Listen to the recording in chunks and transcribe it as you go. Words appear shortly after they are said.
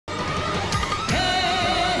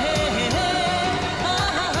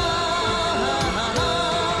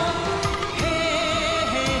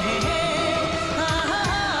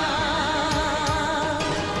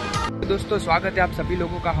दोस्तों, स्वागत है आप सभी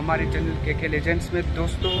लोगों का हमारे चैनल के लेजेंड्स में।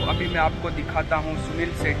 दोस्तों, अभी मैं आपको दिखाता हूँ सुनील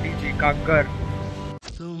शेट्टी जी का घर।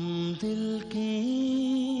 तुम दिल की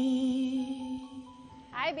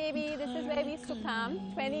Hi baby, this is where we used to come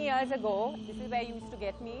 20 years ago. This is where you used to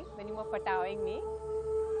get me when you were fatawing me.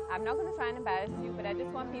 I'm not going to try and embarrass you, but I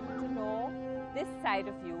just want people to know this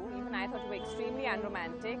side of you. Even I thought you were extremely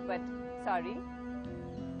unromantic, but sorry.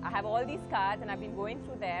 I have all these cards and I've been going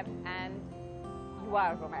through them and you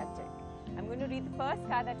are romantic. I'm going to read the first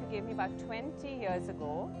card that you gave me about 20 years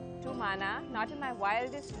ago. To Mana, not in my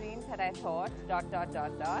wildest dreams had I thought, ...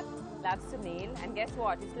 Love Sunil. And guess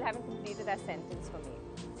what? You still haven't completed that sentence for me.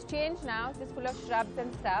 It's changed now, it's just full of shrubs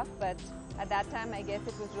and stuff, but at that time I guess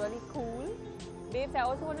it was really cool. Babes, I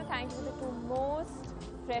also want to thank you for the two most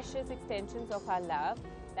precious extensions of our love.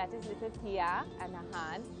 That is little Tia and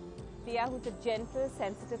Ahan. Tia, who's a gentle,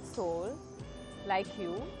 sensitive soul, like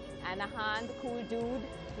you. And Ahan, the cool dude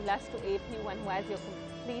who loves to ape you and who has your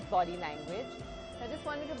complete body language. So I just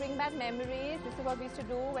wanted to bring back memories. This is what we used to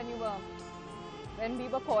do when we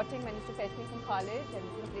were courting, when you used to fetch me from college, and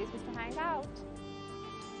this is the place we used to hang out.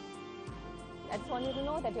 I just want you to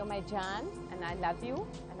know that you're my Jan, and I love you,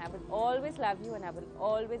 and I will always love you, and I will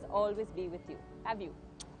always, always be with you. Have you?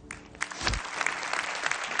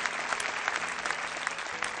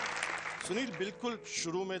 Sunil, बिल्कुल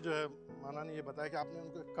शुरू में जो है माना ने ये बताया कि आपने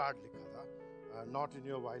उनको एक कार्ड लिखा था, not in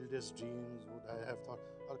your wildest dreams would I have thought,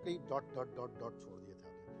 और कई ... छोड़ दिए थे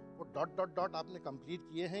आपने। वो ... आपने कंप्लीट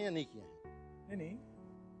किए हैं या नहीं किए हैं? नहीं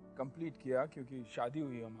कंप्लीट किया, क्योंकि शादी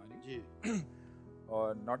हुई हमारी जी। और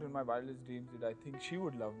not in my wildest dreams did I think she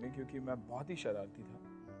would love me, क्योंकि मैं बहुत ही शरारती था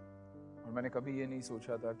और मैंने कभी ये नहीं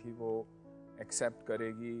सोचा था कि वो एक्सेप्ट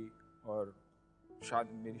करेगी और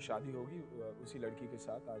मेरी शादी होगी उसी लड़की के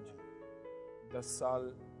साथ। आज 10 साल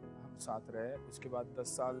हम साथ रहे, उसके बाद 10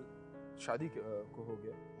 साल शादी को हो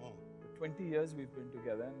गया। 20 years we've been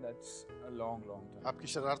together and that's a long time. आपकी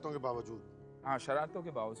शरारतों के बावजूद? हाँ, शरारतों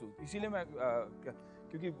के बावजूद। इसीलिए मैं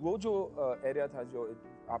क्योंकि वो जो एरिया था जो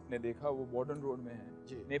आपने देखा, वो बॉर्डन रोड में है,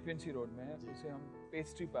 नेपियन सी रोड में है, उसे हम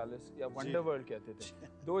पेस्ट्री पैलेस या वंडर वर्ल्ड कहते थे।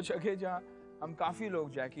 दो जगह जहाँ हम काफ़ी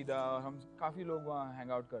लोग, जैकीदा और हम काफ़ी लोग वहाँ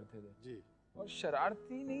हैंग आउट करते थे जी। और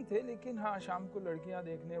शरारती नहीं थे, लेकिन हाँ, शाम को लड़कियाँ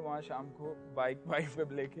देखने वहाँ शाम को बाइक पे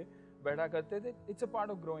लेके बैठा करते थे। It's a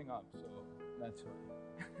part of growing up, so that's why.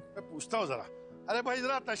 मैं पूछता हूँ जरा, अरे भाई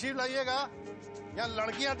जरा तशरीफ लाइएगा, यहाँ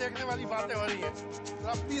लड़कियाँ देखने वाली बातें हो रही हैं,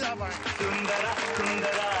 जरा प्लीज आप आए। सुंदरा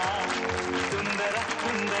सुंदरा सुंदरा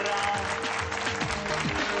सुंदरा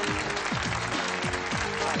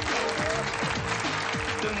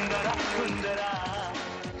सुंदरा सुंदरा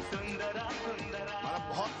सुंदरा सुंदरा। हमारा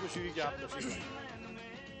बहुत खुशी हुई कि आप तशरीफ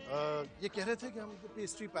लाए। ये कह रहे थे कि हम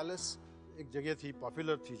पेस्ट्री पैलेस एक जगह थी,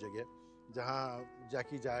 पॉपुलर थी जगह, जहाँ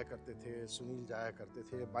जैकी जाया करते थे, सुनील जाया करते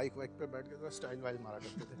थे, बाइक वाइक पे बैठ के स्टाइल वाइल मारा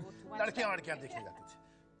करते थे, लड़कियाँ देखने जाती थी।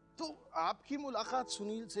 तो आपकी मुलाकात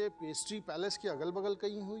सुनील से पेस्ट्री पैलेस के अगल बगल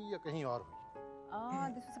कहीं हुई या कहीं और हुई?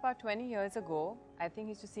 This was about 20 years ago. I think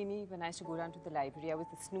he used to see me when I used to go down to the library. I was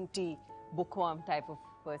the snooty bookworm type of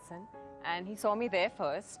person, and he saw me there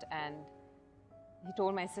first, and he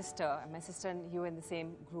told my sister and you were in the same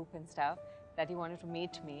group and stuff, that he wanted to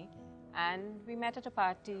meet me, and we met at a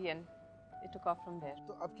party and it took off from there.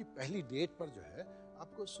 तो आपकी पहली date पर जो है,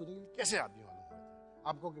 आपको सुनील कैसे आदमी मालूम हुए थे?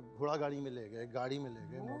 आपको घोड़ा गाड़ी में ले गए, गाड़ी में ले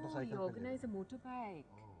गए, मोटरसाइकिल पे? He organized a motorbike,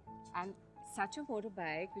 and such a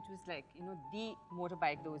motorbike, which was like, you know, the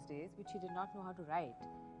motorbike those days, which he did not know how to ride.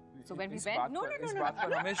 So when we went, no, इस बात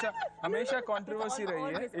पर हमेशा controversy रही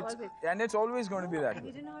है, and it's always going to be that way.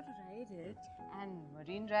 He didn't know how to ride it, and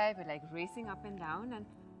Marine Drive, we're like racing up and down, and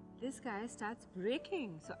this guy starts braking,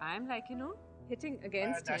 so I'm like, you know, hitting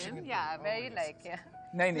against him. Yeah, very like, yeah.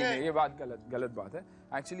 नहीं, ये बात गलत बात है।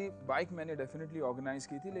 Actually, bike मैंने definitely organize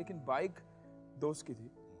की थी, लेकिन बाइक दोस्त की थी,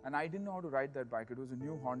 and I didn't know how to ride that bike. It was a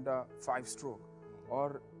new Honda 5-stroke,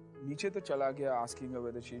 और नीचे तो चला गया, asking her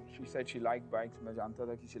whether she said she liked bikes. मैं जानता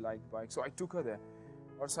था कि she liked bikes, so I took her there.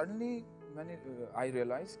 और suddenly I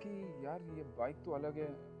realized कि यार ये बाइक तो अलग है,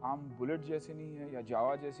 आम बुलेट जैसे नहीं है, या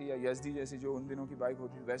जावा जैसी या यज़दी जैसी जो उन दिनों की बाइक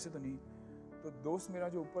होती है, वैसे तो नहीं। तो दोस्त मेरा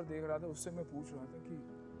जो ऊपर देख रहा था, उससे मैं पूछ रहा था कि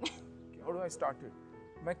how do I start it?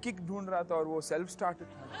 मैं किक ढूंढ रहा था और वो सेल्फ स्टार्टेड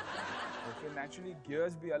था। और फिर नेचुरली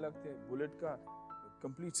गियर्स भी अलग थे, बुलेट का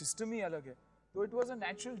कंप्लीट सिस्टम ही अलग है, तो it was a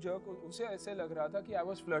natural jerk. उसे ऐसे लग रहा था कि I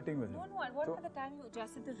was flirting with him. No, and what about the time you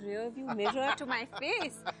adjusted the rear view mirror to my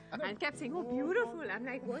face and kept saying, "Oh, beautiful." I'm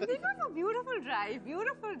like, "What is it? Beautiful drive,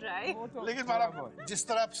 beautiful drive." लेकिन हमारा जिस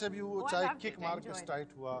तरह से भी वो चाहे kick मार के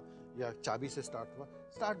स्टार्ट हुआ या चाबी से स्टार्ट हुआ,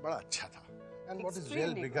 स्टार्ट बड़ा अच्छा था. And what is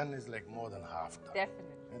real begun is like more than half done.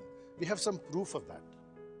 Definitely. And we have some proof of that.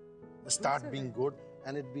 The start being good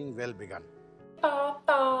and it being well begun.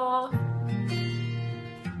 पापा,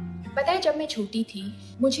 पता है जब मैं छोटी थी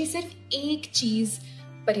मुझे सिर्फ एक चीज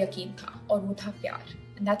पर यकीन था और वो था प्यार.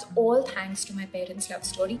 And that's all thanks to my parents' love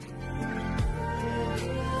story.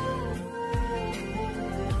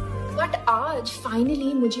 But आज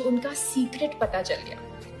finally मुझे उनका सीक्रेट पता चल गया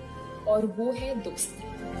और वो है दोस्ती.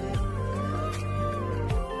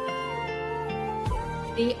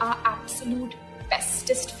 They are absolute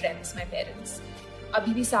bestest friends, my parents.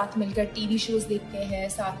 अभी भी साथ मिलकर टीवी शोज देखते हैं,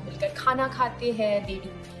 साथ मिलकर खाना खाते हैं. They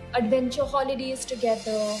do adventure holidays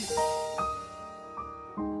together.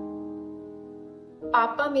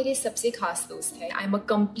 पापा मेरे सबसे खास दोस्त है. I am a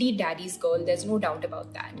complete daddies girl, there is no doubt about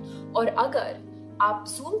that. और अगर आप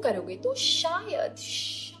जूम करोगे तो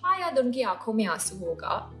शायद उनकी आंखों में आंसू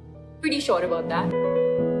होगा. Pretty sure about that.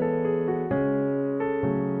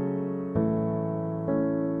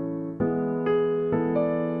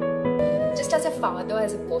 Just as a father,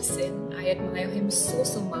 as a person, I admire him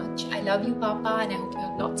so much. I love you, Papa, and I hope you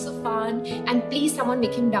have lots of fun. And please, someone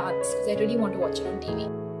make him dance because I really want to watch it on TV.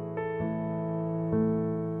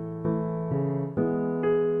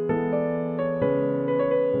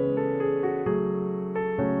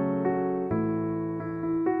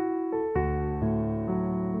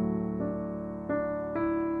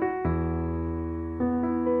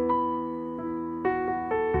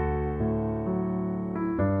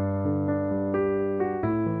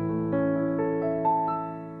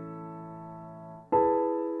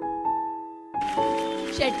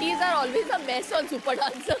 Shetties are always a mess on Super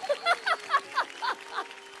Dancer.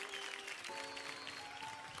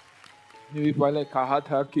 पहले कहा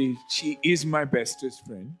था कि she is my bestest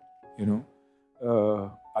friend, you know,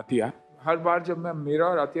 Atiya. हर बार जब मैं मेरा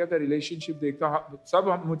और अतिया का relationship देखता हूँ,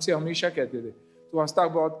 सब मुझसे हमेशा कहते थे तू हंसता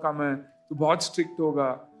बहुत कम है, तू बहुत स्ट्रिक्ट होगा.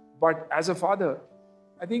 But as a father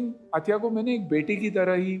I think Atiya को मैंने एक बेटी की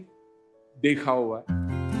तरह ही देखा हुआ है.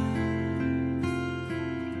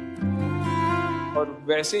 और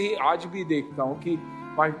वैसे ही आज भी देखता हूँ कि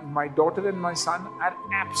my daughter and my son are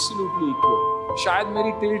absolutely equal. शायद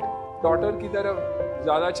मेरी tilt daughter की तरफ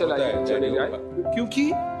ज़्यादा चले जाए क्योंकि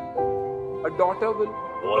a daughter will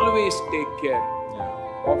always take care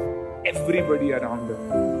of everybody around her.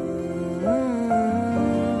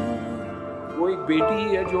 वो एक बेटी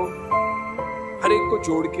ही है जो हर एक को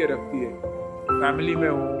जोड़ के रखती है, फैमिली में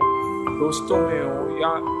हो, दोस्तों में हो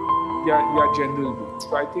या जनरल भी.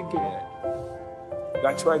 So I think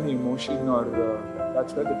that's why the emotion or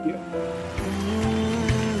that's why the tear.